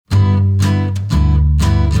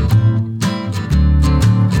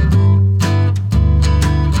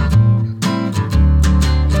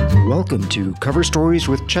Welcome to Cover Stories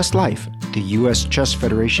with Chess Life, the U.S. Chess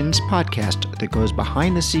Federation's podcast that goes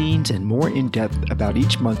behind the scenes and more in depth about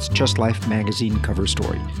each month's Chess Life magazine cover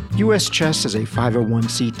story. U.S. Chess is a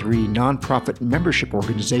 501c3 nonprofit membership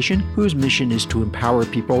organization whose mission is to empower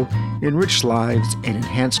people, enrich lives, and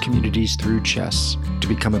enhance communities through chess. To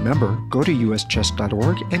become a member, go to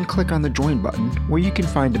uschess.org and click on the Join button, where you can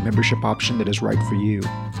find a membership option that is right for you.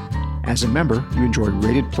 As a member, you enjoy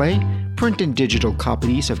rated play, print and digital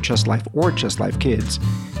copies of Chess Life or Chess Life Kids,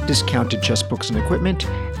 discounted chess books and equipment,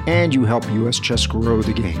 and you help U.S. Chess grow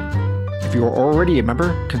the game. If you are already a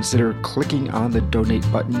member, consider clicking on the donate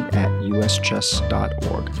button at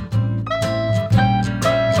uschess.org.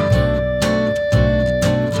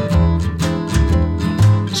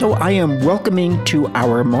 So I am welcoming to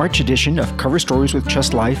our March edition of Cover Stories with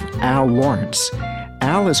Chess Life, Al Lawrence.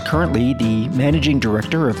 Al is currently the managing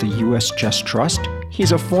director of the U.S. Chess Trust.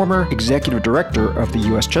 He's a former executive director of the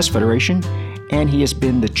U.S. Chess Federation, and he has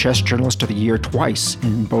been the Chess Journalist of the Year twice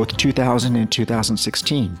in both 2000 and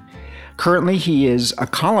 2016. Currently, he is a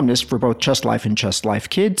columnist for both Chess Life and Chess Life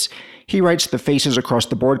Kids. He writes the Faces Across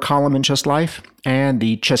the Board column in Chess Life and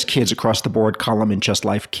the Chess Kids Across the Board column in Chess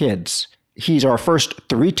Life Kids. He's our first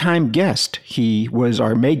three-time guest. He was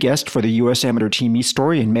our May guest for the U.S. Amateur Team East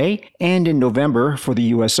Story in May and in November for the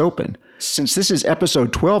U.S. Open. Since this is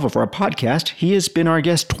episode 12 of our podcast, he has been our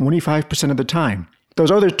guest 25% of the time.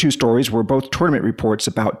 Those other two stories were both tournament reports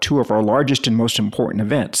about two of our largest and most important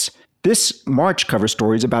events. This March cover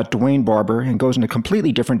story is about Dwayne Barber and goes in a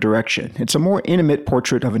completely different direction. It's a more intimate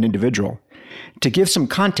portrait of an individual. To give some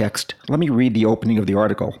context, let me read the opening of the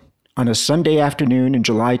article. On a Sunday afternoon in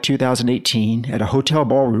July 2018, at a hotel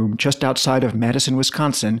ballroom just outside of Madison,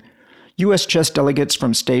 Wisconsin, U.S. chess delegates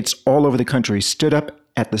from states all over the country stood up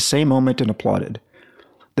at the same moment and applauded.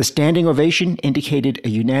 The standing ovation indicated a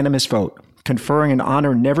unanimous vote, conferring an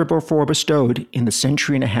honor never before bestowed in the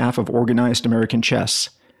century and a half of organized American chess.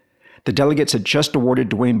 The delegates had just awarded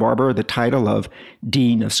Dwayne Barber the title of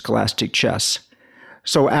Dean of Scholastic Chess.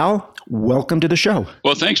 So, Al, welcome to the show.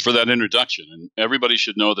 Well, thanks for that introduction. And everybody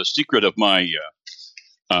should know the secret of my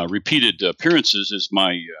repeated appearances is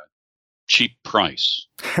my cheap price.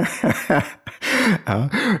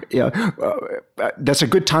 That's a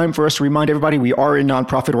good time for us to remind everybody we are a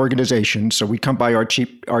nonprofit organization, so we come by our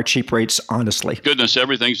cheap rates honestly. Goodness,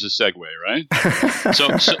 everything's a segue, right?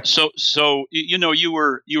 So you know, you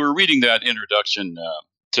were reading that introduction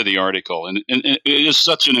to the article, and it is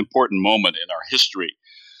such an important moment in our history.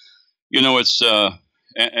 You know, it's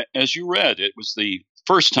as you read, it was the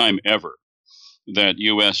first time ever that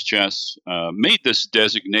U.S. Chess made this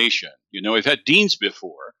designation. You know, we've had deans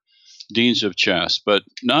before, deans of chess, but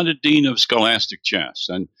not a dean of scholastic chess.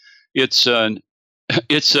 And it's a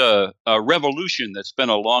revolution that's been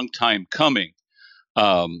a long time coming.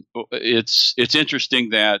 It's interesting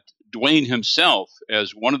that Dwayne himself,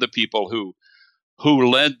 as one of the people who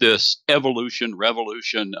led this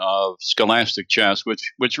revolution of scholastic chess,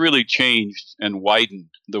 which really changed and widened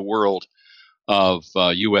the world of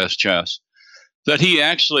U.S. chess, that he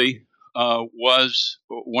actually was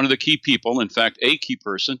one of the key people, in fact, a key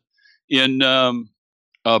person, in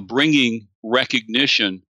bringing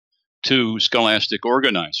recognition to scholastic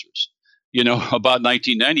organizers. You know, about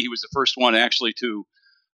 1990, he was the first one actually to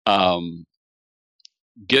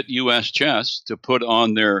get U.S. Chess to put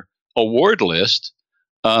on their award list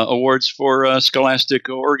awards for scholastic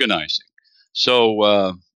organizing.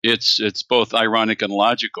 So it's both ironic and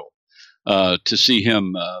logical to see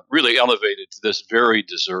him really elevated to this very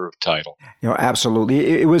deserved title. You know,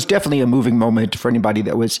 absolutely. It was definitely a moving moment for anybody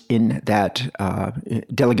that was in that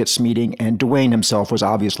delegates meeting, and Dwayne himself was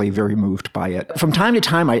obviously very moved by it. From time to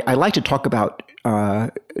time, I like to talk about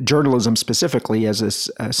journalism specifically,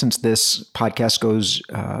 since this podcast goes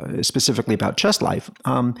specifically about Chess Life.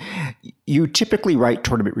 You typically write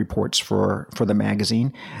tournament reports for the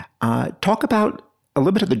magazine. Talk about a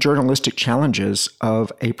little bit of the journalistic challenges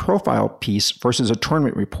of a profile piece versus a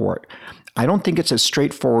tournament report. I don't think it's as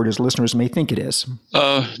straightforward as listeners may think it is.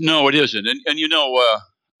 No, it isn't. And you know,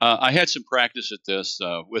 I had some practice at this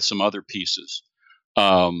with some other pieces.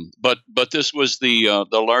 But this was the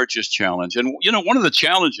largest challenge. And, you know, one of the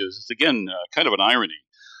challenges is, again, kind of an irony.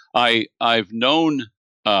 I've known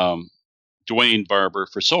Dwayne Barber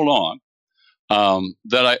for so long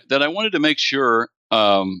that I wanted to make sure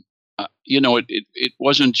you know, it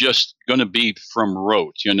wasn't just going to be from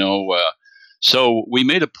rote, you know. So we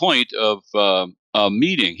made a point of a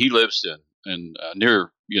meeting. He lives in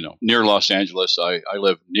near Los Angeles. I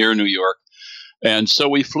live near New York. And so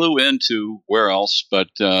we flew into where else but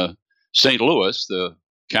St. Louis, the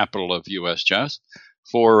capital of U.S. chess,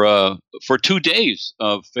 for 2 days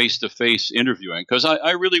of face-to-face interviewing because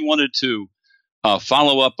I really wanted to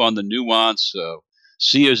follow up on the nuance,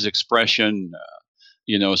 see his expression,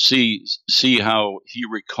 see how he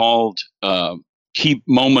recalled key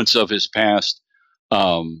moments of his past,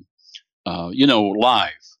 live.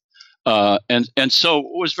 And so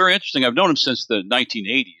it was very interesting. I've known him since the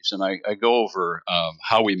 1980s, and I go over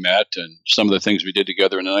how we met and some of the things we did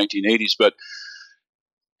together in the 1980s.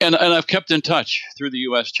 And I've kept in touch through the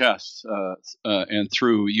U.S. Chess and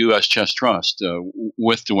through U.S. Chess Trust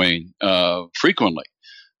with Dwayne frequently.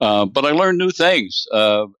 But I learned new things,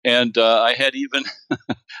 and I had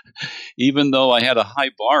even though I had a high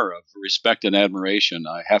bar of respect and admiration,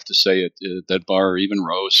 I have to say that bar even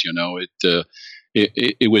rose.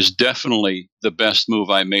 It was definitely the best move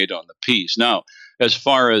I made on the piece. Now, as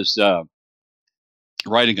far as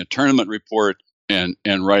writing a tournament report and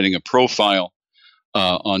writing a profile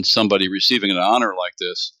on somebody receiving an honor like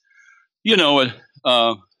this, the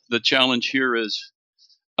challenge here is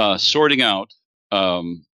sorting out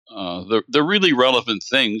the really relevant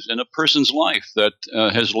things in a person's life that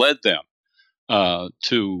has led them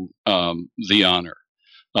to the honor.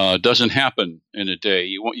 Doesn't happen in a day.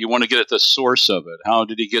 You want to get at the source of it. How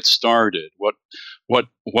did he get started? What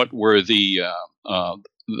were the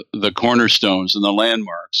cornerstones and the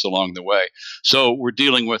landmarks along the way? So we're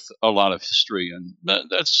dealing with a lot of history, and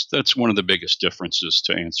that's one of the biggest differences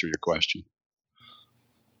to answer your question.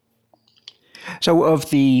 So of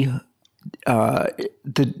the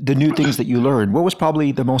new things that you learned, what was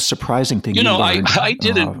probably the most surprising thing you learned? I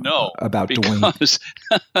didn't know about Dwayne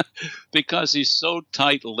because he's so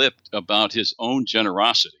tight-lipped about his own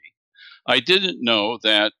generosity. I didn't know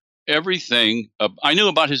that everything. I knew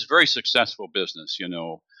about his very successful business.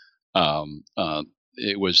 It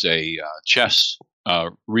was a chess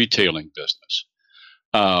retailing business,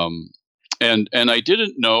 and I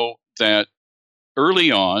didn't know that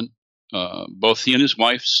early on, both he and his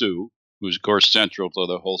wife Sue, who's of course central to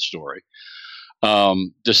the whole story,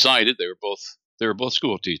 decided they were both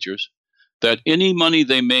school teachers that any money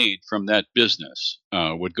they made from that business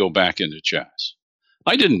would go back into chess.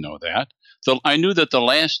 I didn't know that. I knew that the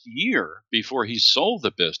last year before he sold the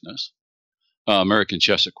business, American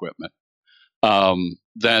Chess Equipment,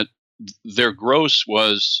 that their gross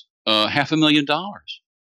was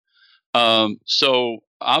 $500,000. So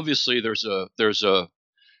obviously there's a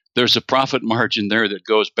profit margin there that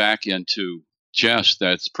goes back into chess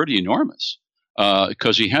that's pretty enormous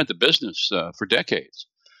because he had the business for decades.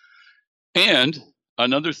 And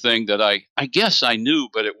another thing that I guess I knew,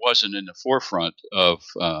 but it wasn't in the forefront of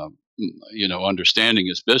understanding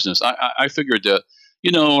his business. I figured that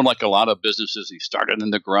like a lot of businesses, he started in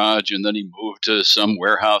the garage and then he moved to some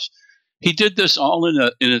warehouse. He did this all in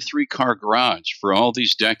a 3-car garage for all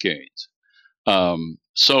these decades.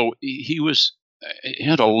 So he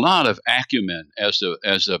had a lot of acumen as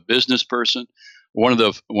a business person. One of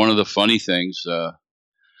the funny things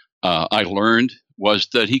I learned was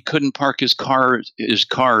that he couldn't park his cars.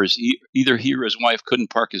 Either he or his wife couldn't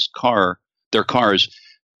park their cars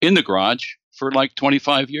in the garage for like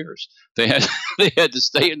 25 years. They had to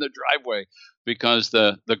stay in the driveway because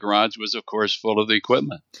the garage was, of course, full of the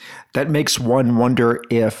equipment. That makes one wonder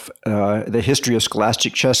if the history of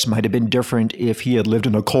scholastic chess might have been different if he had lived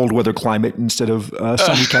in a cold weather climate instead of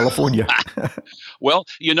sunny California. Well,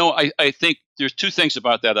 I think there's two things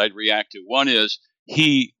about that I'd react to. One is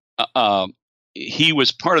he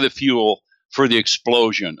was part of the fuel for the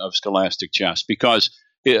explosion of scholastic chess because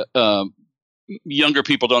younger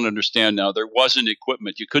people don't understand now. There wasn't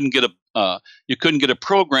equipment. You couldn't get a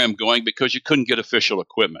program going because you couldn't get official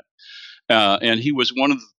equipment. And he was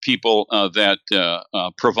one of the people that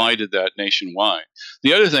provided that nationwide.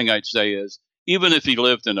 The other thing I'd say is, even if he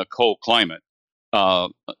lived in a cold climate, I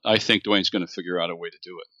think Dwayne's going to figure out a way to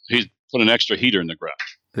do it. He's put an extra heater in the garage.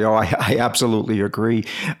 I absolutely agree.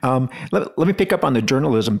 Let me pick up on the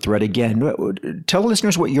journalism thread again. Tell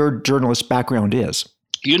listeners what your journalist background is.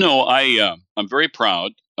 I'm very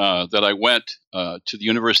proud that I went to the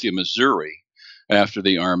University of Missouri after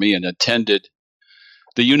the Army and attended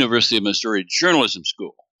the University of Missouri Journalism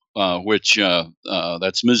School, which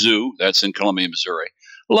that's Mizzou. That's in Columbia, Missouri.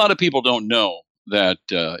 A lot of people don't know that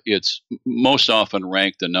it's most often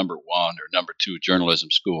ranked the number 1 or number 2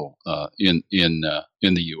 journalism school in the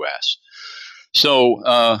U.S. So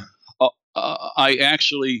I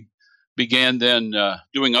actually began then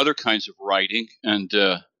doing other kinds of writing, and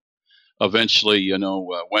eventually,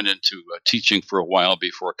 went into teaching for a while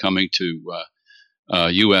before coming to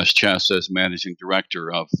U.S. Chess as managing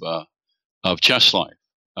director of Chess Life,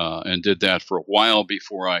 and did that for a while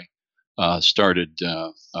before I started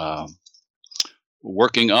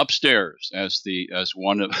working upstairs as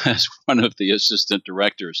one of as one of the assistant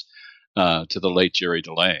directors to the late Jerry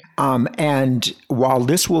DeLay. And while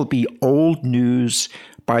this will be old news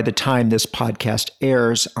by the time this podcast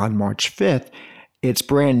airs on March 5th, it's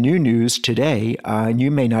brand new news today. And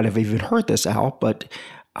you may not have even heard this, Al, but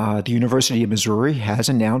the University of Missouri has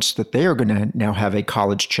announced that they are going to now have a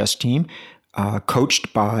college chess team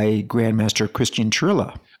coached by Grandmaster Christian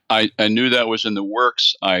Tyrrell. I knew that was in the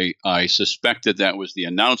works. I suspected that was the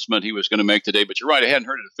announcement he was going to make today, but you're right. I hadn't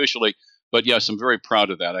heard it officially. But yes, I'm very proud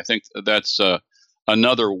of that. I think that's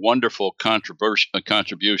another wonderful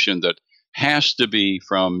contribution that has to be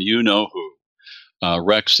from you-know-who,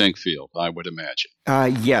 Rex Sinkfield, I would imagine.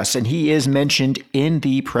 Yes, and he is mentioned in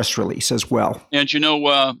the press release as well. And,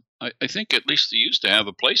 I think at least he used to have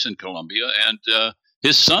a place in Columbia, and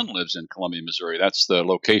his son lives in Columbia, Missouri. That's the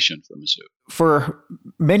location for Mizzou. For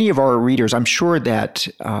many of our readers, I'm sure that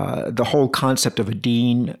the whole concept of a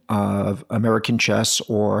dean of American chess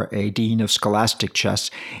or a dean of scholastic chess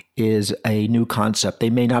is a new concept. They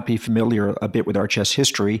may not be familiar a bit with our chess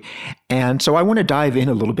history. And so I want to dive in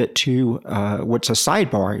a little bit to what's a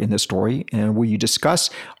sidebar in this story, and where you discuss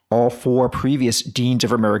all four previous deans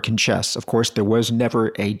of American chess. Of course, there was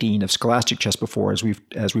never a dean of scholastic chess before, as we've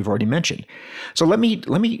already mentioned. So let me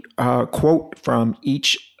quote from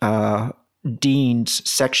each dean's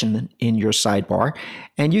section in your sidebar,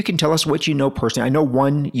 and you can tell us what you know personally. I know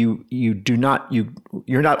one you're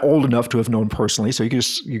not old enough to have known personally, so you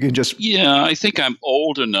can just Yeah, I think I'm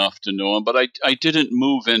old enough to know him, but I didn't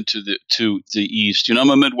move to the East. I'm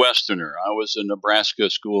a Midwesterner. I was a Nebraska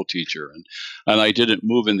school teacher, and I didn't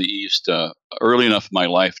move in the East early enough in my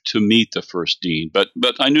life to meet the first dean. But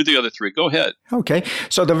I knew the other three. Go ahead. Okay,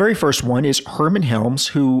 so the very first one is Herman Helms,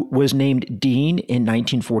 who was named dean in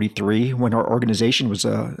 1943 when our organization was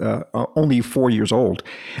only 4 years old.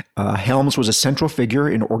 Helms was a central figure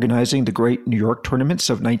in organizing the great New York tournaments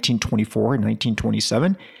of 1924 and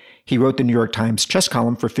 1927. He wrote the New York Times chess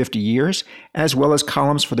column for 50 years, as well as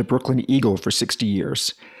columns for the Brooklyn Eagle for 60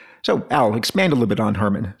 years. So, Al, expand a little bit on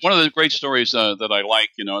Herman. One of the great stories that I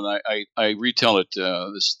like, and I retell it,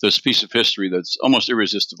 this piece of history that's almost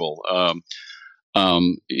irresistible.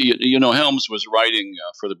 Helms was writing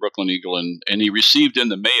for the Brooklyn Eagle, and he received in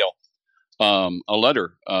the mail a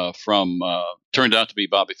letter from turned out to be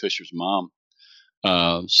Bobby Fischer's mom,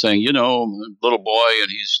 saying, little boy,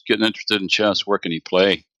 and he's getting interested in chess. Where can he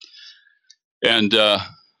play? And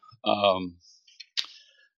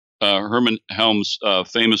Herman Helms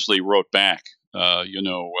famously wrote back,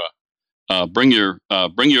 bring your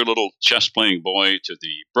little chess playing boy to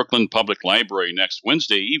the Brooklyn Public Library next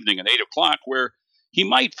Wednesday evening at 8:00, where he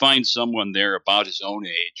might find someone there about his own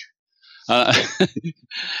age.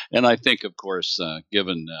 And I think, of course,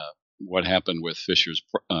 given what happened with Fischer's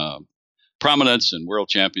prominence and world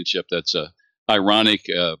championship, that's a ironic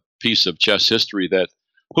piece of chess history that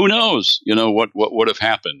who knows, what would have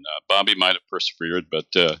happened. Bobby might have persevered, but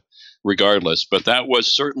regardless. But that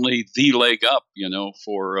was certainly the leg up,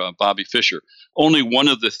 for Bobby Fischer. Only one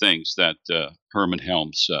of the things that Herman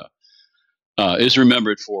Helms is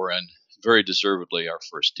remembered for, and very deservedly our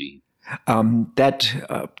first dean.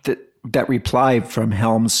 That reply from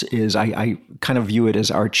Helms is, I kind of view it as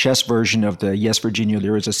our chess version of the "Yes, Virginia,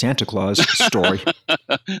 there is a Santa Claus" story.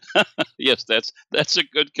 Yes, that's a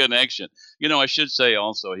good connection. I should say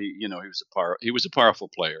also he was a powerful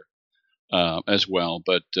player as well,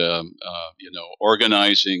 but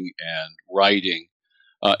organizing and writing.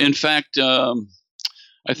 In fact,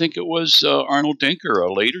 I think it was Arnold Dinker,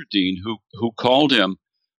 a later dean, who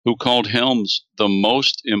called Helms the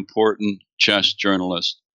most important chess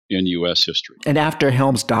journalist in U.S. history. And after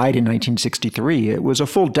Helms died in 1963, it was a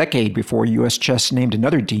full decade before U.S. chess named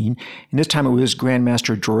another dean, and this time it was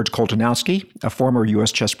Grandmaster George Koltanowski, a former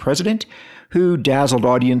U.S. chess president, who dazzled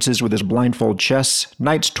audiences with his blindfold chess,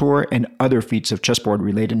 Knight's Tour, and other feats of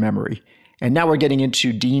chessboard-related memory. And now we're getting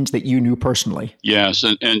into deans that you knew personally. Yes,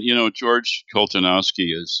 and George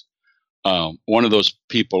Koltanowski is one of those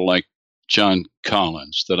people like John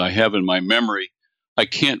Collins that I have in my memory. I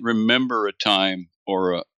can't remember a time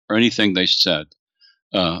or anything they said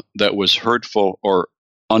that was hurtful or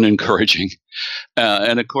unencouraging.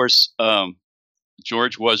 And of course,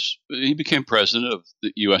 George became president of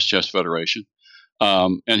the U.S. Chess Federation,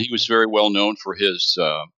 and he was very well known for his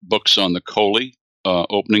books on the Coley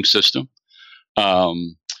opening system.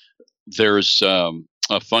 There's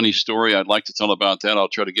a funny story I'd like to tell about that. I'll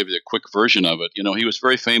try to give you a quick version of it. He was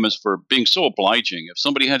very famous for being so obliging. If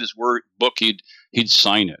somebody had his book, he'd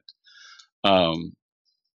sign it.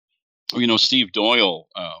 Steve Doyle,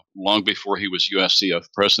 long before he was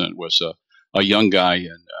USCF president, was a young guy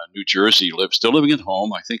in New Jersey, still living at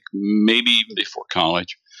home, I think maybe even before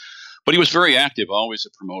college. But he was very active, always a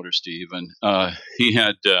promoter, Steve. And he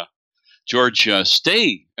had George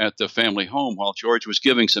stay at the family home while George was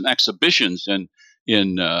giving some exhibitions in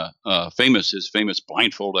his famous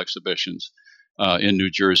blindfold exhibitions in New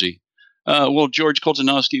Jersey. Well, George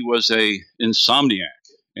Koltanowski was a insomniac,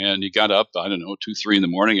 and he got up, 2, 3 in the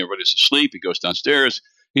morning. Everybody's asleep. He goes downstairs.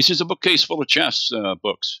 He sees a bookcase full of chess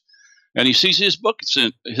books, and he sees his book.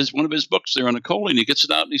 It's one of his books there on a collie, and he gets it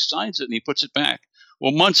out and he signs it and he puts it back.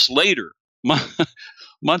 Well, months later,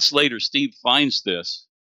 Steve finds this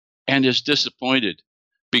and is disappointed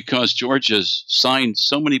because George has signed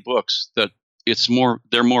so many books that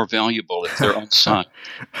they're more valuable if they're unsigned.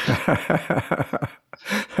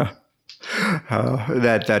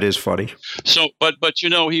 That is funny. So, but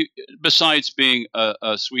he, besides being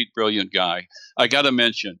a sweet, brilliant guy, I got to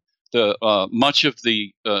mention much of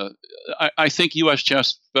the. I think U.S.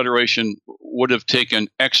 Chess Federation would have taken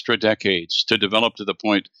extra decades to develop to the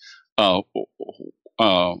point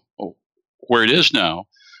where it is now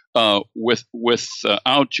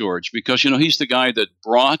without George, because he's the guy that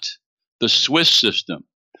brought the Swiss system.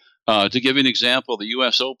 To give you an example, the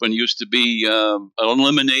U.S. Open used to be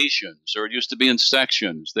eliminations, or it used to be in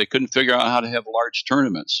sections. They couldn't figure out how to have large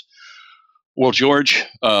tournaments. Well, George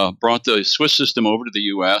brought the Swiss system over to the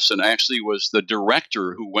U.S. and actually was the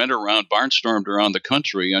director who went around, barnstormed around the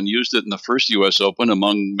country and used it in the first U.S. Open,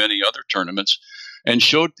 among many other tournaments, and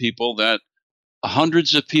showed people that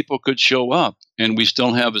hundreds of people could show up, and we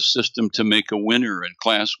still have a system to make a winner and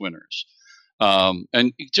class winners.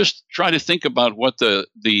 And just try to think about what the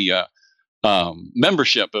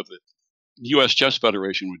membership of the U.S. Chess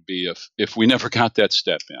Federation would be if we never got that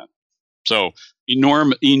step in. So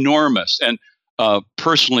enormous, and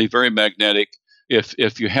personally very magnetic.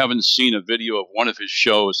 If you haven't seen a video of one of his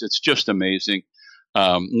shows, it's just amazing.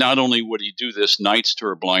 Not only would he do this Knight's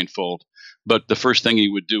Tour blindfold, but the first thing he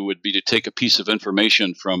would do would be to take a piece of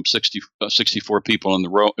information from 64 people in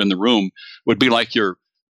the room. Would be like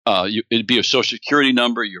it'd be a social security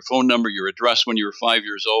number, your phone number, your address when you were 5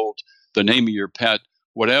 years old, the name of your pet,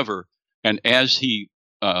 whatever. And as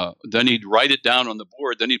then he'd write it down on the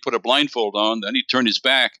board, then he'd put a blindfold on, then he'd turn his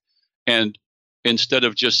back, and instead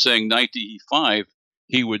of just saying knight to e5,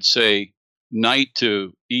 he would say knight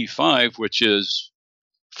to e5, which is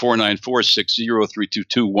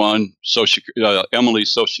 494603221,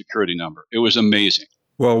 Emily's social security number. It was amazing.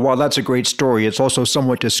 Well, while that's a great story, it's also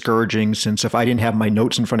somewhat discouraging, since if I didn't have my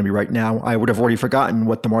notes in front of me right now, I would have already forgotten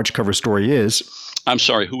what the March cover story is. I'm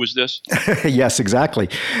sorry, who was this? Yes, exactly.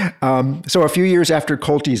 So a few years after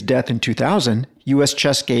Colty's death in 2000, U.S.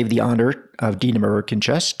 Chess gave the honor of Dean American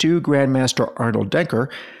Chess to Grandmaster Arnold Denker,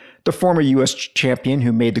 the former U.S. champion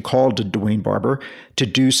who made the call to Duane Barber to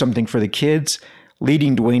do something for the kids,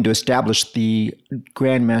 leading Duane to establish the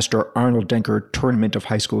Grandmaster Arnold Denker Tournament of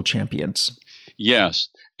High School Champions. Yes.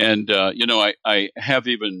 And, I have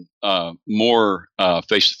even more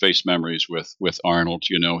face-to-face memories with Arnold.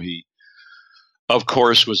 He, of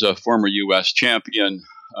course, was a former U.S. champion,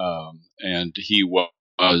 and he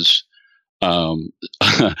was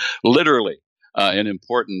literally an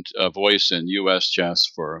important voice in U.S. chess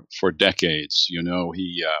for decades.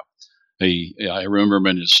 I remember him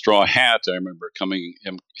in his straw hat. I remember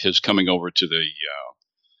his coming over to the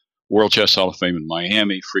World Chess Hall of Fame in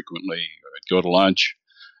Miami frequently. I'd go to lunch,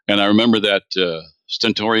 and I remember that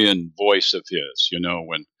stentorian voice of his.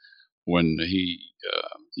 When he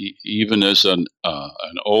even as an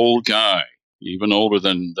old guy, even older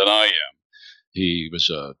than I am, he was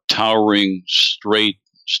a towering, straight,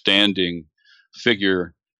 standing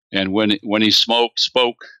figure. And when he spoke,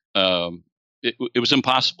 it was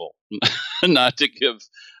impossible not to give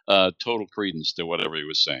total credence to whatever he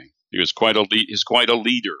was saying. He was quite a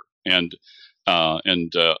leader, and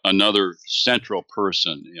another central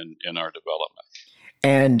person in our development.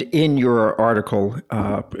 And in your article,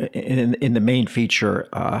 in the main feature,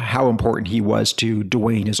 how important he was to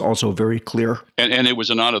Duane is also very clear. And it was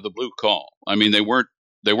an out of the blue call. I mean, they weren't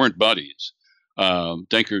buddies.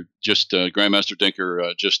 Denker Grandmaster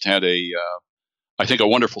Denker just had I think a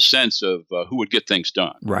wonderful sense of who would get things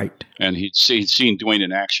done. Right. And he'd seen Duane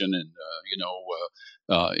in action, and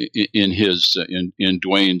in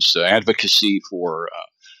Duane's advocacy for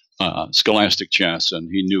scholastic chess, and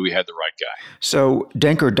he knew he had the right guy. So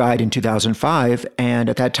Denker died in 2005, and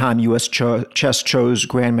at that time, U.S. Chess chose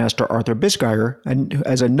Grandmaster Arthur Bisgeier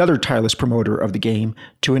as another tireless promoter of the game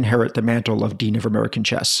to inherit the mantle of Dean of American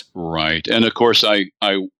Chess. Right, and of course, I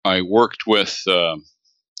worked with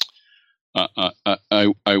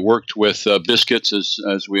Biscuits,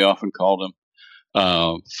 as we often called him,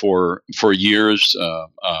 for years.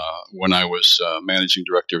 When I was managing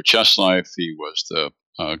director of Chess Life, he was the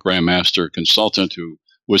grandmaster consultant who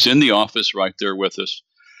was in the office right there with us.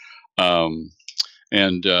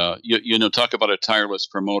 Talk about a tireless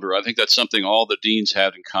promoter. I think that's something all the deans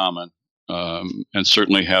had in common, and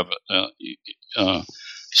certainly have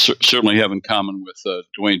in common with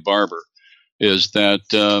Dwayne Barber, is that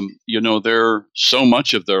their so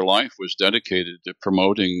much of their life was dedicated to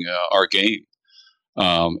promoting our game,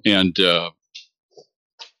 Grandmaster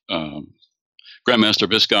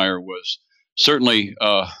Biscayr was certainly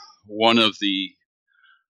one of the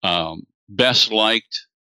best liked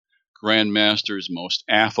grandmasters, most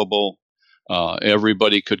affable.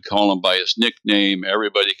 Everybody could call him by his nickname.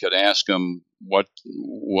 Everybody could ask him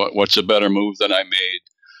what's a better move that I made,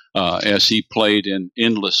 as he played in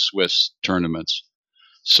endless Swiss tournaments.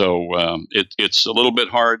 So it's a little bit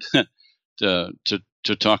hard to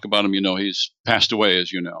talk about him. He's passed away,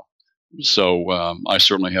 as you know. So I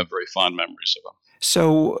certainly have very fond memories of him.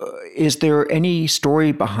 So is there any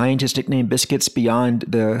story behind his nickname Biscuits beyond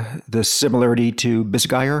the similarity to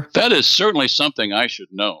Biscayr? That is certainly something I should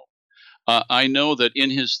know. I know that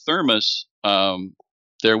in his thermos,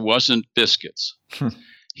 there wasn't biscuits.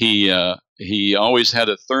 He always had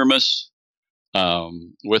a thermos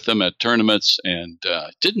with him at tournaments, and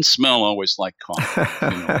didn't smell always like coffee.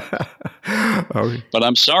 Okay. But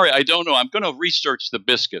I'm sorry, I don't know. I'm going to research the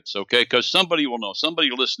biscuits, okay? Because somebody will know. Somebody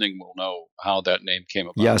listening will know how that name came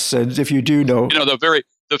about. Yes, and if you do know, the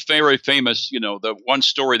very famous, the one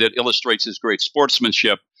story that illustrates his great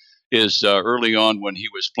sportsmanship is early on when he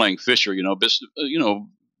was playing Fischer.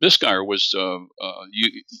 Biscayr was,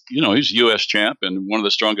 he's U.S. champ and one of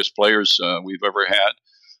the strongest players we've ever had,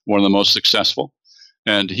 one of the most successful.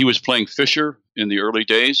 And he was playing Fischer in the early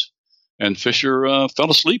days, and Fischer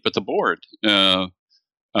fell asleep at the board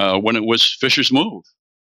when it was Fischer's move.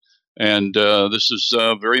 And this is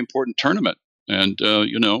a very important tournament. And,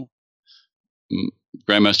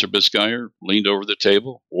 Grandmaster Biscayr leaned over the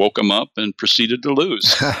table, woke him up, and proceeded to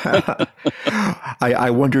lose. I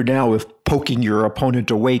wonder now if poking your opponent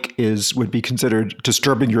awake would be considered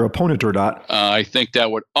disturbing your opponent or not. I think that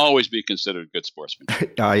would always be considered good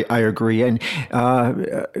sportsmanship. I agree. And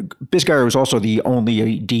Biscayr was also the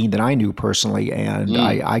only dean that I knew personally, and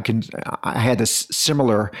I had this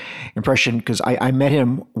similar impression because I met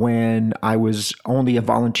him when I was only a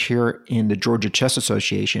volunteer in the Georgia Chess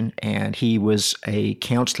Association, and he was a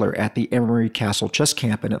counselor at the Emory Castle Chess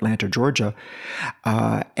Camp in Atlanta, Georgia,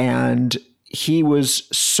 and he was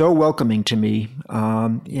so welcoming to me,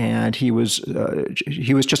 and he was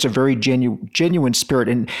just a very genuine spirit.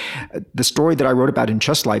 And the story that I wrote about in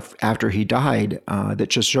Chess Life after he died, that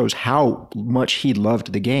just shows how much he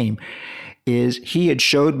loved the game, is he had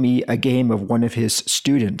showed me a game of one of his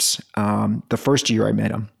students the first year I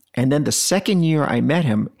met him. And then the second year I met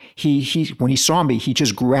him, he when he saw me, he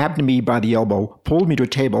just grabbed me by the elbow, pulled me to a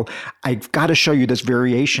table. I've got to show you this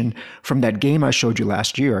variation from that game I showed you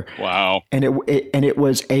last year. Wow! And it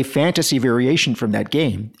was a fantasy variation from that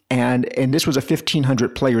game, and this was a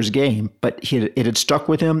 1,500 players game, but it had stuck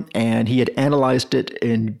with him, and he had analyzed it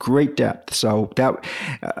in great depth. So that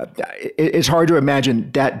it's hard to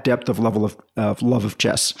imagine that depth of level of love of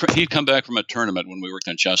chess. He'd come back from a tournament when we worked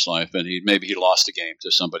on Chess Life, and maybe he lost a game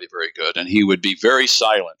to somebody very good, and he would be very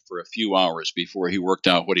silent for a few hours before he worked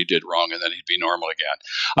out what he did wrong, and then he'd be normal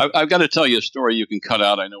again. I've got to tell you a story you can cut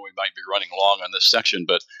out. I know we might be running long on this section,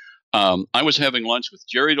 but I was having lunch with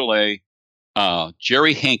Jerry Delay,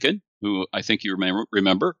 Jerry Hankin, who I think you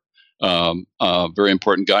remember, a very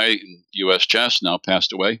important guy in U.S. chess, now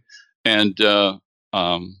passed away, and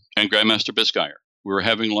Grandmaster Biscayr. We were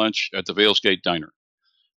having lunch at the Valesgate Diner.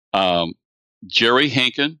 Jerry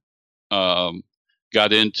Hankin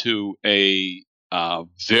got into a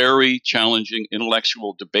very challenging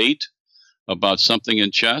intellectual debate about something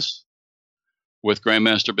in chess with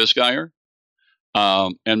Grandmaster Biscayr.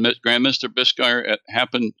 And Grandmaster Biscayr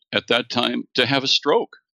happened at that time to have a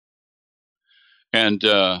stroke. And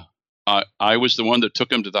I was the one that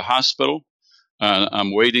took him to the hospital.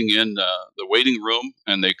 I'm waiting in the waiting room,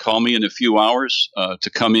 and they call me in a few hours to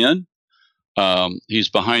come in. He's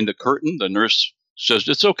behind the curtain. The nurse says,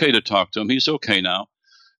 it's okay to talk to him. He's okay now.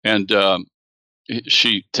 And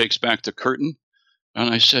she takes back the curtain. And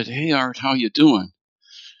I said, hey, Art, how you doing?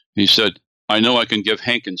 He said, I know I can give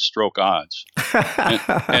Hankin stroke odds.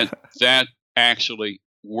 and that actually,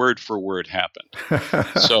 word for word, happened.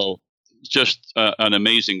 So just an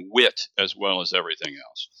amazing wit as well as everything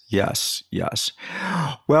else. Yes, yes.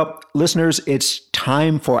 Well, listeners, it's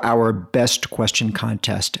time for our best question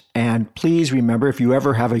contest. And please remember, if you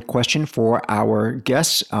ever have a question for our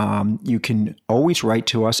guests, you can always write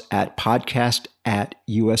to us at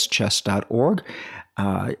podcast@uschess.org.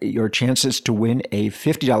 Your chances to win a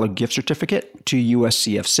 $50 gift certificate to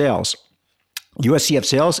USCF Sales. USCF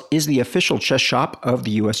Sales is the official chess shop of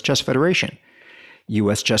the U.S. Chess Federation.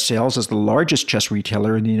 U.S. Chess Sales is the largest chess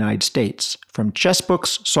retailer in the United States. From chess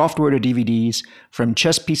books, software to DVDs, from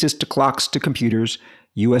chess pieces to clocks to computers,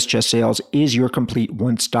 U.S. Chess Sales is your complete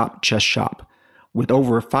one-stop chess shop. With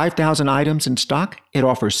over 5,000 items in stock, it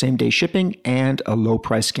offers same-day shipping and a low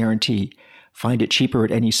price guarantee. Find it cheaper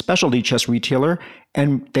at any specialty chess retailer,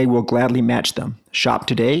 and they will gladly match them. Shop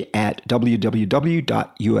today at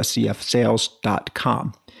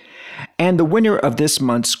www.uscfsales.com. And the winner of this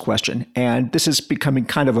month's question, and this is becoming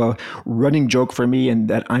kind of a running joke for me in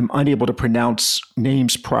that I'm unable to pronounce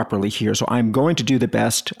names properly here, so I'm going to do the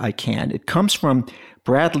best I can. It comes from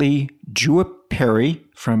Bradley Jewaperi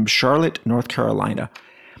from Charlotte, North Carolina.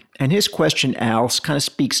 And his question, Al, kind of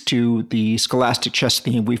speaks to the scholastic chess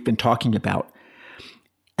theme we've been talking about.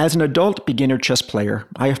 As an adult beginner chess player,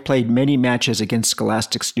 I have played many matches against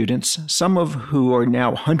scholastic students, some of who are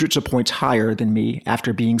now hundreds of points higher than me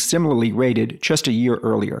after being similarly rated just a year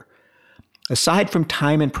earlier. Aside from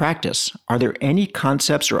time and practice, are there any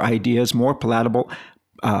concepts or ideas more palatable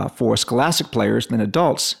for scholastic players than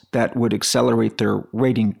adults that would accelerate their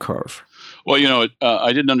rating curve? Well,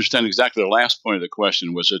 I didn't understand exactly the last point of the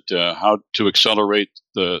question. Was it how to accelerate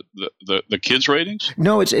the kids' ratings?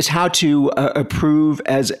 No, it's how to improve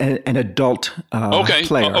as an adult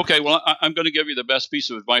player. Okay, well, I'm going to give you the best piece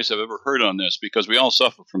of advice I've ever heard on this, because we all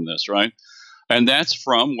suffer from this, right? And that's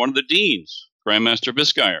from one of the deans, Grandmaster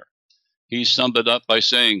Biscayr. He summed it up by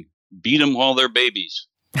saying, beat them while they're babies.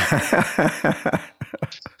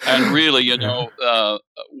 And really,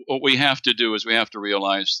 what we have to do is we have to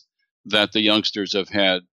realize that the youngsters have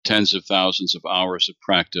had tens of thousands of hours of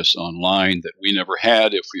practice online that we never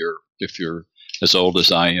had if you're as old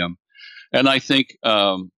as I am. And I think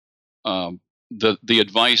the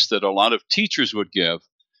advice that a lot of teachers would give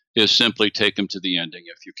is simply take them to the ending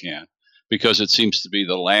if you can, because it seems to be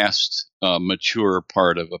the last mature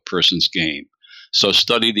part of a person's game. So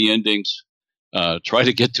study the endings, try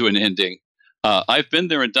to get to an ending. I've been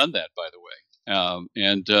there and done that, by the way.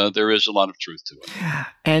 And there is a lot of truth to it.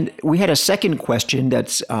 And we had a second question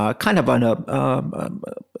that's kind of on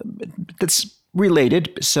that's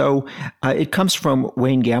related. So it comes from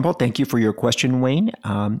Wayne Gamble. Thank you for your question, Wayne.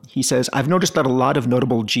 He says, I've noticed that a lot of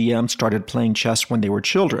notable GMs started playing chess when they were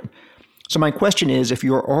children. So my question is, if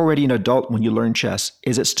you're already an adult when you learn chess,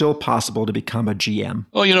 is it still possible to become a GM?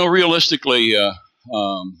 Well, realistically,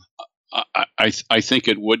 I think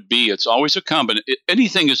it would be. It's always a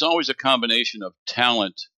anything is always a combination of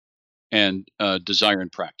talent and desire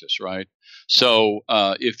and practice, right? So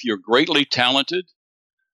if you're greatly talented,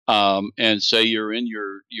 and say you're in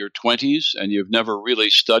your 20s and you've never really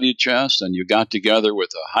studied chess and you got together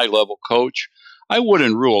with a high-level coach, I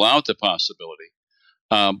wouldn't rule out the possibility.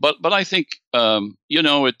 But I think it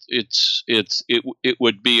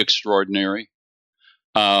would be extraordinary.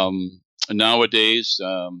 Nowadays.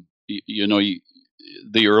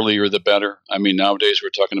 The earlier the better. I mean, nowadays we're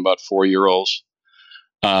talking about 4-year-olds.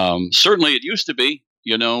 Certainly, it used to be.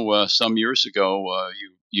 Some years ago,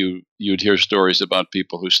 you'd hear stories about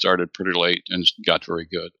people who started pretty late and got very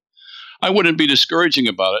good. I wouldn't be discouraging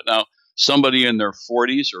about it. Now, somebody in their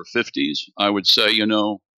 40s or 50s, I would say,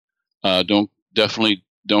 don't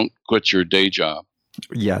quit your day job.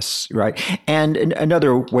 Yes, right. And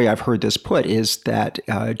another way I've heard this put is that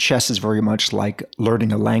chess is very much like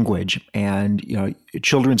learning a language, and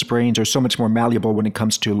children's brains are so much more malleable when it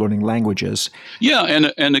comes to learning languages. Yeah,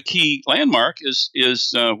 and a key landmark is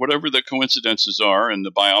whatever the coincidences are, and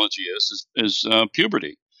the biology is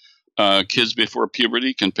puberty. Kids before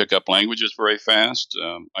puberty can pick up languages very fast.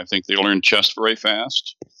 I think they learn chess very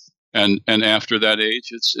fast. And after that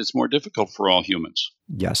age, it's more difficult for all humans.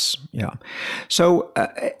 Yes, yeah. So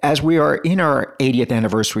as we are in our 80th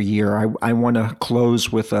anniversary year, I want to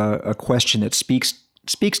close with a question that speaks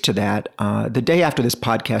to that. The day after this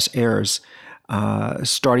podcast airs,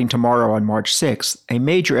 starting tomorrow on March 6th, a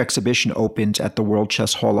major exhibition opens at the World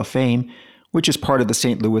Chess Hall of Fame, which is part of the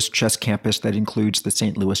St. Louis Chess Campus that includes the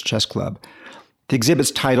St. Louis Chess Club. The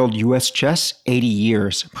exhibit's titled U.S. Chess, 80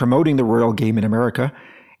 Years, Promoting the Royal Game in America,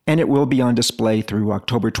 and it will be on display through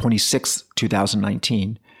October 26,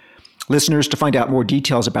 2019. Listeners, to find out more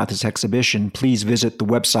details about this exhibition, please visit the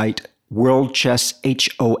website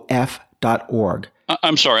worldchesshof.org.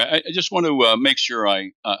 I'm sorry. I just want to make sure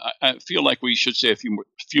I feel like we should say a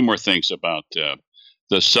few more things about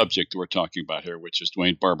the subject we're talking about here, which is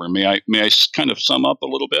Dwayne Barber. May I kind of sum up a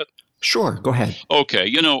little bit? Sure, go ahead. Okay.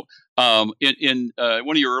 In one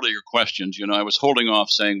of your earlier questions, I was holding off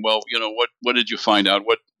saying, well, what did you find out?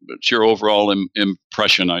 What's your overall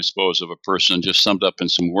impression, I suppose, of a person, just summed up in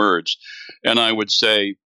some words? And I would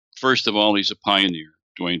say, first of all, he's a pioneer,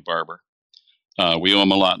 Dwayne Barber. We owe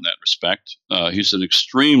him a lot in that respect. He's an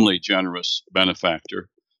extremely generous benefactor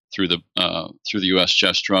through the U.S.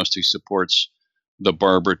 Chess Trust. He supports the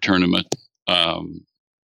Barber tournament,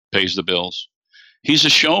 pays the bills. He's a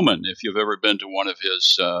showman. If you've ever been to one of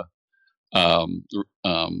his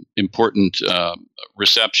important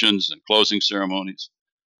receptions and closing ceremonies,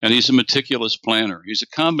 and he's a meticulous planner. He's a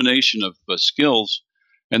combination of skills,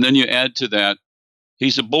 and then you add to that,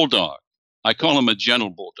 he's a bulldog. I call him a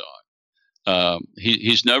gentle bulldog.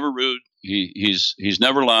 He's never rude. He's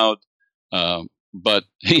never loud, but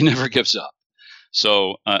he never gives up.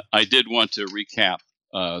 So I did want to recap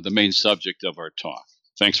the main subject of our talk.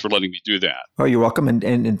 Thanks for letting me do that. Oh, you're welcome,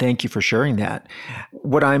 and thank you for sharing that.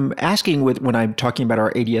 What I'm asking when I'm talking about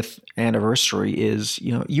our 80th anniversary is,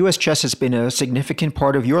 U.S. chess has been a significant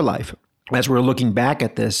part of your life. As we're looking back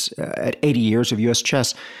at this, at 80 years of U.S.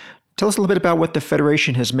 chess, tell us a little bit about what the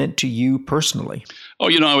Federation has meant to you personally.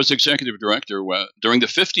 Oh, I was executive director during the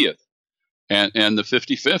 50th and the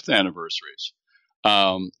 55th anniversaries.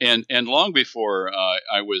 And long before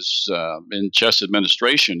I was in chess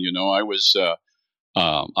administration, I was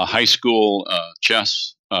a high school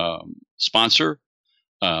chess sponsor.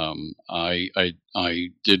 I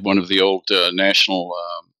did one of the old national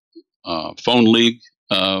phone league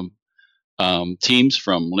teams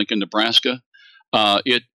from Lincoln, Nebraska. I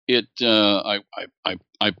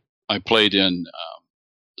played in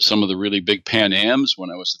some of the really big Pan Ams when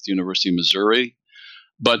I was at the University of Missouri.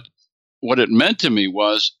 But what it meant to me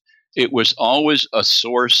was it was always a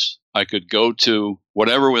source I could go to,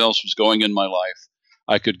 whatever else was going in my life.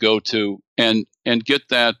 I could go to and get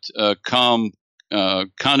that calm,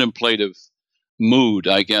 contemplative mood.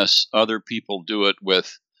 I guess other people do it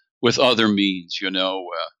with other means,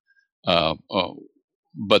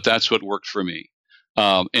 but that's what worked for me.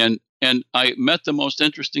 And I met the most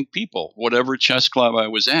interesting people, whatever chess club I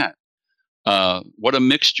was at. What a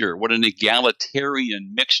mixture, what an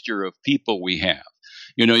egalitarian mixture of people we have.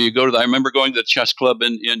 You go to I remember going to the chess club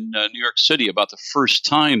in New York City about the first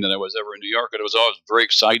time that I was ever in New York, and it was always very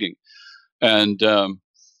exciting. And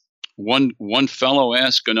one fellow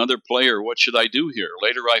asked another player, "What should I do here?"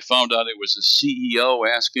 Later, I found out it was a CEO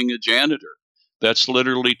asking a janitor. That's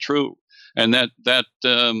literally true, and that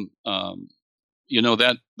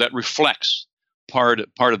reflects part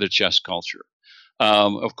of the chess culture.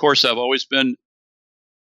 Of course, I've always been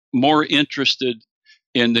more interested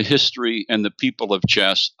in the history and the people of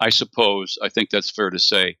chess, I suppose, I think that's fair to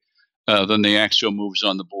say, than the actual moves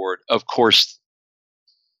on the board. Of course,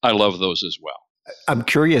 I love those as well. I'm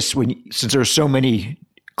curious, since there are so many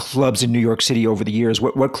clubs in New York City over the years,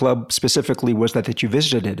 what club specifically was that you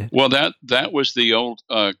visited? Well, that was the old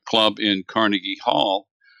club in Carnegie Hall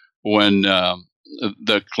when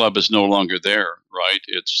the club is no longer there, right?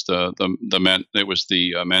 It's it was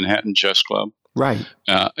the Manhattan Chess Club. Right.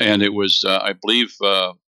 And it was, I believe,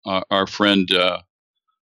 our friend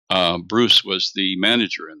Bruce was the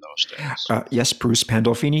manager in those days. Yes, Bruce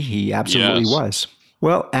Pandolfini. He absolutely was.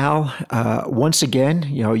 Well, Al, once again,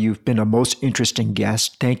 you've been a most interesting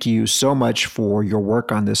guest. Thank you so much for your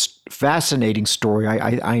work on this fascinating story.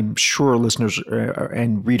 I'm sure listeners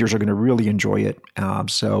and readers are going to really enjoy it.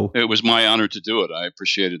 So it was my honor to do it. I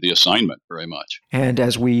appreciated the assignment very much. And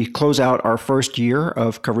as we close out our first year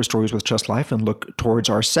of Cover Stories with Chess Life and look towards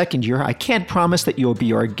our second year, I can't promise that you'll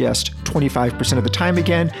be our guest 25% of the time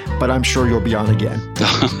again, but I'm sure you'll be on again.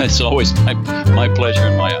 It's always my pleasure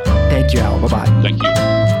and my honor. Thank you, Al. Bye-bye. Thank you.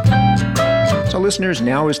 So listeners,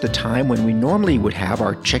 now is the time when we normally would have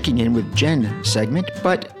our Checking In with Jen segment,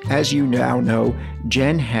 but as you now know,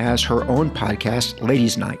 Jen has her own podcast,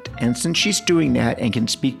 Ladies Night. And since she's doing that and can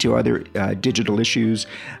speak to other digital issues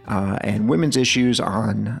and women's issues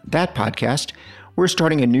on that podcast, we're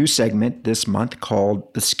starting a new segment this month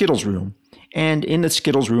called The Skittles Room. And in the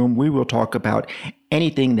Skittles Room, we will talk about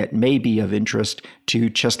anything that may be of interest to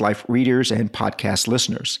Chess Life readers and podcast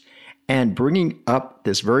listeners. And bringing up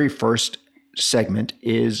this very first segment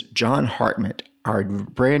is John Hartmut, our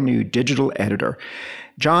brand new digital editor.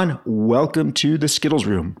 John, welcome to the Skittles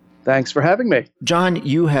Room. Thanks for having me. John,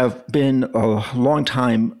 you have been a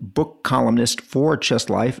longtime book columnist for Chess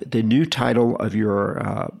Life. The new title of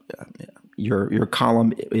your Your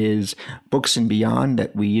column is Books and Beyond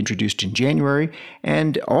that we introduced in January.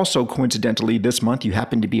 And also, coincidentally, this month you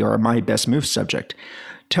happen to be our My Best Move subject.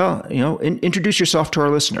 Introduce yourself to our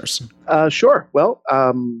listeners. Sure. Well,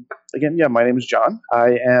 again, my name is John.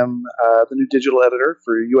 I am the new digital editor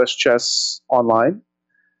for US Chess Online.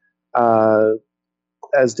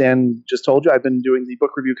 As Dan just told you, I've been doing the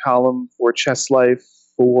book review column for Chess Life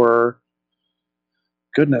for,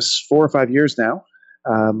 4 or 5 years now,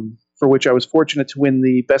 for which I was fortunate to win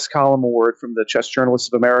the Best Column Award from the Chess Journalists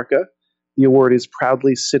of America. The award is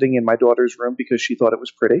proudly sitting in my daughter's room because she thought it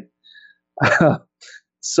was pretty.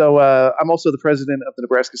 So I'm also the president of the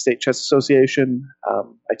Nebraska State Chess Association.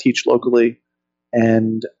 I teach locally,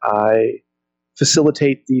 and I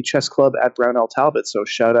facilitate the chess club at Brownell Talbot. So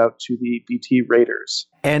shout out to the BT Raiders.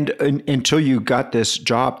 And until you got this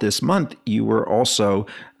job this month, you were also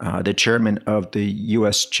the chairman of the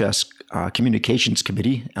U.S. Chess Communications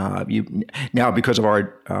Committee. Now, because of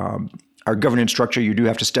our governance structure, you do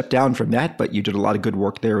have to step down from that, but you did a lot of good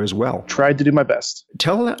work there as well. Tried to do my best.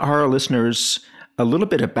 Tell our listeners a little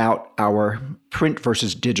bit about our print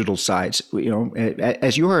versus digital sides.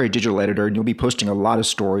 As you are a digital editor and you'll be posting a lot of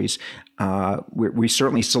stories, we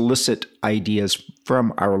certainly solicit ideas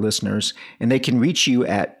from our listeners, and they can reach you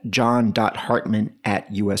at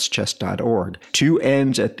john.hartman@uschess.org. 2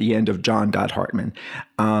 N's at the end of john.hartman.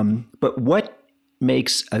 But what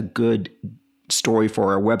makes a good story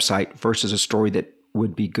for our website versus a story that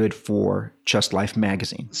would be good for Chess Life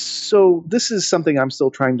magazine? So this is something I'm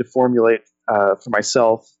still trying to formulate for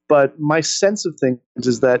myself, but my sense of things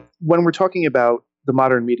is that when we're talking about the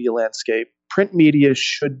modern media landscape, print media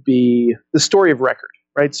should be the story of record,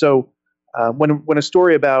 right? So when a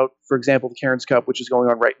story about, for example, the Cairns Cup, which is going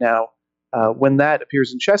on right now, when that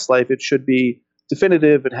appears in Chess Life, it should be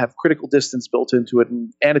definitive and have critical distance built into it,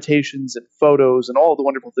 and annotations and photos and all the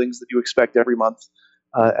wonderful things that you expect every month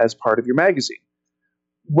as part of your magazine.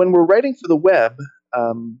 When we're writing for the web,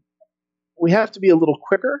 we have to be a little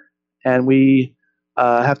quicker, and we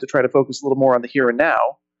have to try to focus a little more on the here and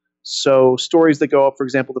now. So stories that go up, for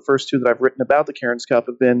example, the first 2 that I've written about the Cairns Cup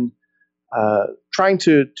have been trying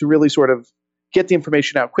to really sort of get the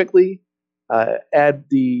information out quickly, add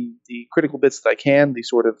the critical bits that I can, the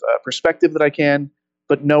sort of perspective that I can,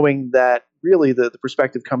 but knowing that really the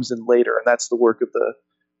perspective comes in later, and that's the work of the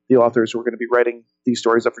authors who are going to be writing these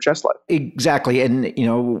stories up for Chess Life. Exactly. And,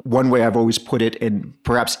 one way I've always put it, and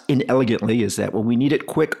perhaps inelegantly, is that when we need it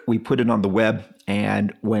quick, we put it on the web.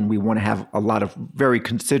 And when we want to have a lot of very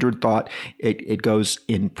considered thought, it goes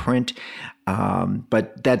in print.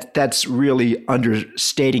 But that's really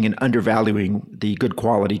understating and undervaluing the good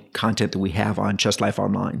quality content that we have on Chess Life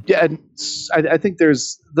Online. Yeah, and I think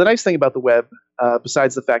there's the nice thing about the web,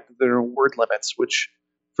 besides the fact that there are word limits, which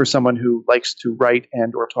for someone who likes to write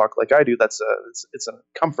and or talk like I do, it's a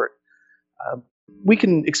comfort. We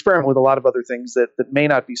can experiment with a lot of other things that may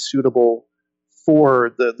not be suitable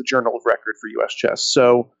for the journal of record for US Chess.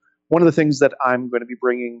 So one of the things that I'm going to be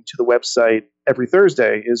bringing to the website every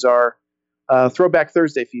Thursday is our Throwback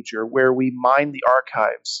Thursday feature, where we mine the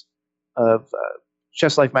archives of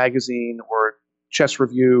Chess Life magazine or Chess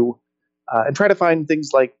Review, and try to find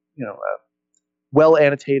things like well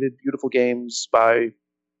annotated, beautiful games by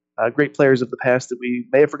great players of the past that we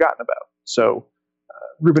may have forgotten about. So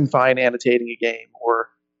Ruben Fine annotating a game, or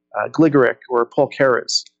Gligoric, or Paul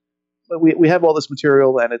Keres. We have all this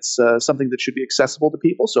material, and it's something that should be accessible to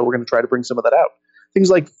people, so we're going to try to bring some of that out. Things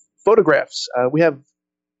like photographs. We have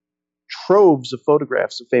troves of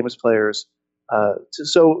photographs of famous players.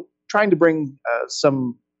 So trying to bring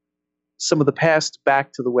some of the past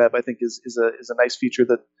back to the web, I think, is a nice feature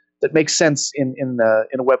that makes sense in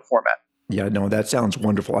a web format. Yeah, no, that sounds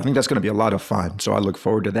wonderful. I think that's going to be a lot of fun, so I look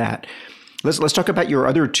forward to that. Let's talk about your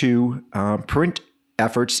other 2 print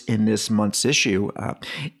efforts in this month's issue.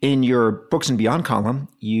 In your Books and Beyond column,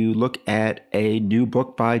 you look at a new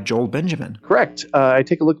book by Joel Benjamin. Correct. I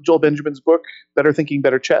take a look at Joel Benjamin's book, Better Thinking,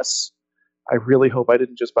 Better Chess. I really hope I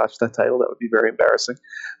didn't just botch that title. That would be very embarrassing.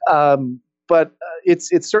 But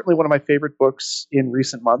it's certainly one of my favorite books in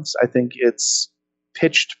recent months. I think it's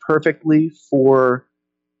pitched perfectly for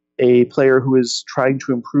a player who is trying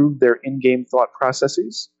to improve their in-game thought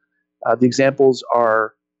processes. The examples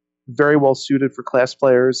are very well suited for class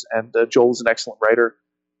players, and Joel is an excellent writer.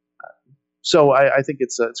 So I think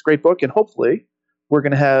it's a great book, and hopefully we're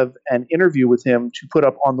going to have an interview with him to put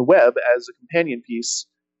up on the web as a companion piece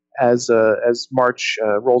as March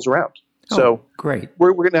rolls around. Oh, so great.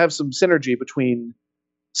 We're going to have some synergy between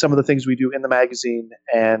some of the things we do in the magazine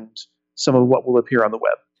and some of what will appear on the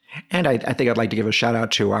web. And I think I'd like to give a shout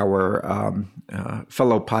out to our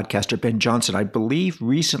fellow podcaster, Ben Johnson. I believe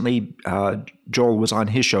recently Joel was on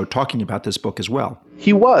his show talking about this book as well.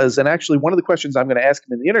 He was, and actually one of the questions I'm going to ask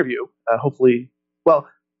him in the interview, hopefully, well,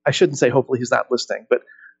 I shouldn't say hopefully he's not listening, but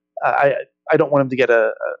I don't want him to get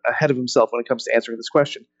ahead of himself when it comes to answering this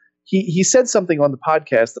question. He said something on the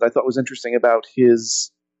podcast that I thought was interesting about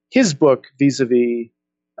his book vis-a-vis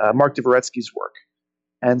Mark Dvoretsky's work.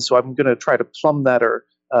 And so I'm going to try to plumb that or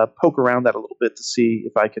poke around that a little bit to see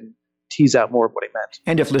if I can tease out more of what he meant.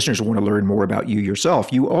 And if listeners want to learn more about you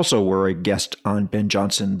yourself, you also were a guest on Ben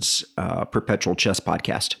Johnson's Perpetual Chess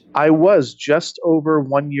podcast. I was just over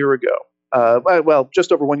 1 year ago.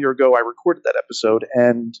 Just over 1 year ago, I recorded that episode,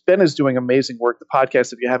 and Ben is doing amazing work. The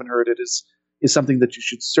podcast, if you haven't heard it, is something that you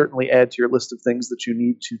should certainly add to your list of things that you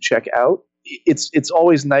need to check out. It's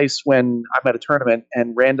always nice when I'm at a tournament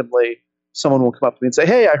and randomly someone will come up to me and say,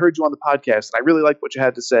 "Hey, I heard you on the podcast, and I really like what you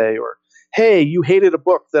had to say," or "Hey, you hated a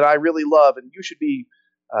book that I really love, and you should be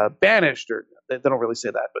banished." Or they don't really say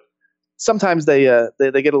that, but sometimes they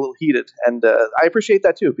get a little heated, and I appreciate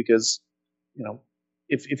that too, because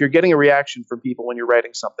if you're getting a reaction from people when you're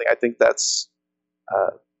writing something, I think that's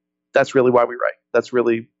really why we write. That's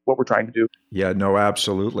really what we're trying to do. Yeah, no,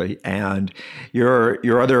 absolutely. And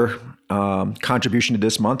your other contribution to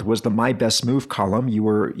this month was the My Best Move column. You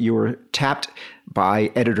were tapped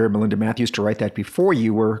by editor Melinda Matthews to write that before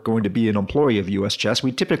you were going to be an employee of US Chess.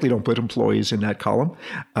 We typically don't put employees in that column.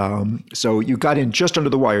 So you got in just under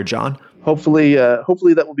the wire, John. Hopefully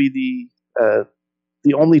that will be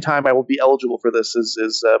the only time I will be eligible for this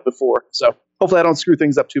is before. So hopefully I don't screw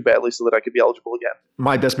things up too badly so that I could be eligible again.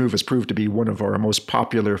 My Best Move has proved to be one of our most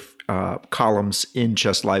popular columns in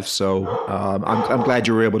Chess Life. So I'm glad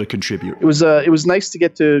you were able to contribute. It was nice to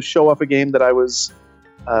get to show off a game that I was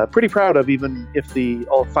pretty proud of, even if the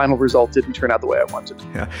final result didn't turn out the way I wanted.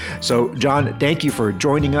 Yeah. So, John, thank you for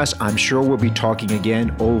joining us. I'm sure we'll be talking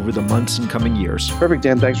again over the months and coming years. Perfect,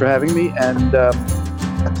 Dan. Thanks for having me. And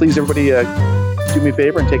please, everybody, do me a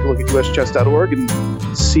favor and take a look at uschess.org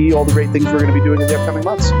and see all the great things we're going to be doing in the upcoming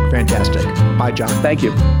months. Fantastic. Bye, John. Thank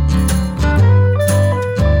you.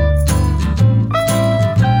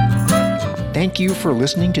 Thank you for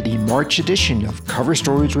listening to the March edition of Cover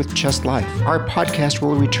Stories with Chess Life. Our podcast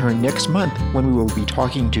will return next month when we will be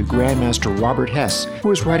talking to Grandmaster Robert Hess,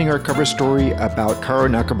 who is writing our cover story about Karo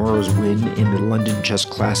Nakamura's win in the London Chess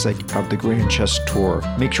Classic of the Grand Chess Tour.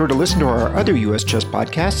 Make sure to listen to our other US Chess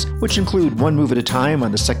podcasts, which include One Move at a Time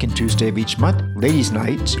on the second Tuesday of each month, Ladies'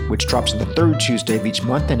 Night, which drops on the third Tuesday of each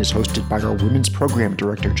month and is hosted by our Women's Program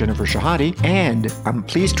Director, Jennifer Shahade. And I'm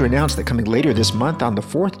pleased to announce that coming later this month on the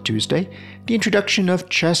fourth Tuesday, the introduction of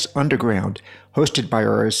Chess Underground, hosted by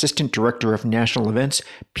our Assistant Director of National Events,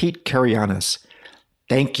 Pete Karianis.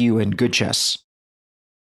 Thank you and good chess.